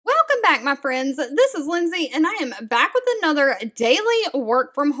back, my friends. This is Lindsay, and I am back with another daily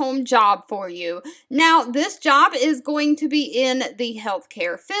work from home job for you. Now, this job is going to be in the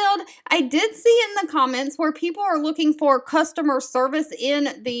healthcare field. I did see in the comments where people are looking for customer service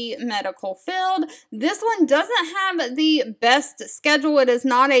in the medical field. This one doesn't have the best schedule. It is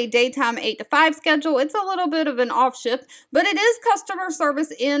not a daytime 8 to 5 schedule. It's a little bit of an off shift, but it is customer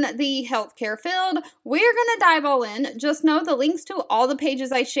service in the healthcare field. We're going to dive all in. Just know the links to all the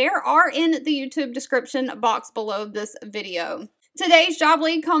pages I share are in the YouTube description box below this video. Today's job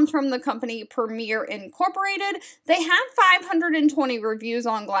lead comes from the company Premier Incorporated. They have 520 reviews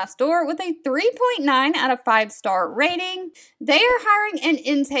on Glassdoor with a 3.9 out of 5-star rating. They are hiring an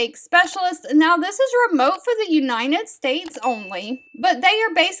intake specialist. Now, this is remote for the United States only, but they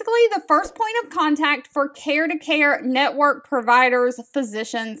are basically the first point of contact for care-to-care network providers,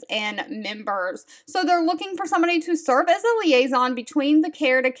 physicians, and members. So they're looking for somebody to serve as a liaison between the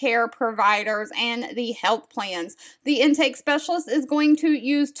care-to-care providers and the health plans. The intake specialist is going to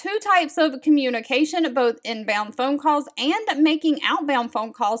use two types of communication, both inbound phone calls and making outbound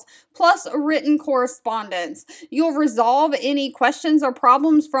phone calls, plus written correspondence. You'll resolve any questions or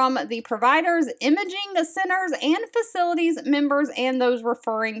problems from the providers, imaging centers, and facilities members and those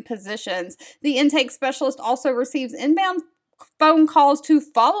referring positions. The intake specialist also receives inbound phone calls to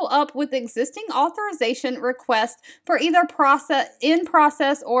follow up with existing authorization requests for either in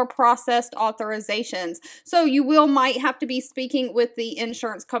process or processed authorizations. So you might have to be speaking with the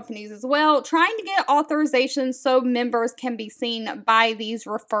insurance companies as well, trying to get authorizations so members can be seen by these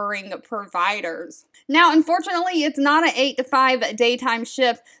referring providers. Now, unfortunately, it's not an 8 to 5 daytime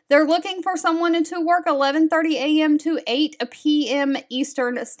shift. They're looking for someone to work 11:30 a.m. to 8 p.m.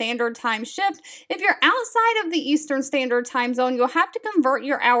 Eastern Standard Time shift. If you're outside of the Eastern Standard Time zone, you'll have to convert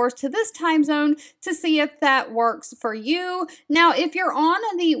your hours to this time zone to see if that works for you. Now, if you're on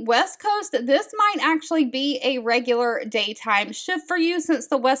the West Coast, this might actually be a regular daytime shift for you since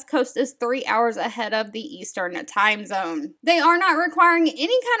the West Coast is 3 hours ahead of the Eastern Time zone. They are not requiring any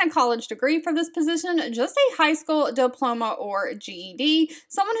kind of college degree for this position, just a high school diploma or GED.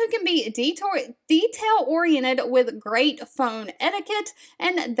 Someone who can be detail-oriented with great phone etiquette,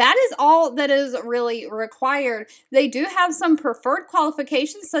 and that is all that is really required. They do have some preferred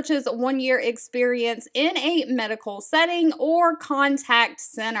qualifications such as 1 year experience in a medical setting or contact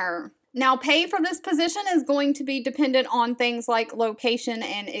center. Now, pay for this position is going to be dependent on things like location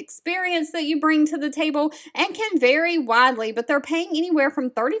and experience that you bring to the table and can vary widely, but they're paying anywhere from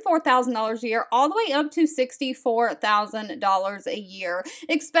 $34,000 a year all the way up to $64,000 a year.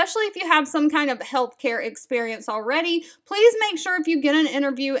 Especially if you have some kind of healthcare experience already, please make sure if you get an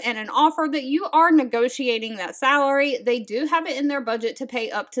interview and an offer that you are negotiating that salary. They do have it in their budget to pay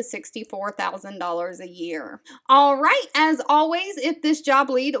up to $64,000 a year. All right, as always, if this job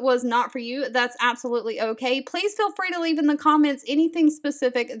lead was not for you, that's absolutely okay. Please feel free to leave in the comments anything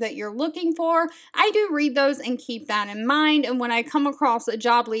specific that you're looking for. I do read those and keep that in mind, and when I come across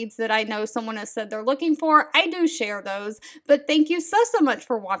job leads that I know someone has said they're looking for, I do share those. But thank you so much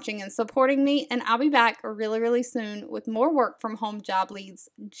for watching and supporting me, and I'll be back really soon with more work from home job leads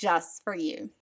just for you.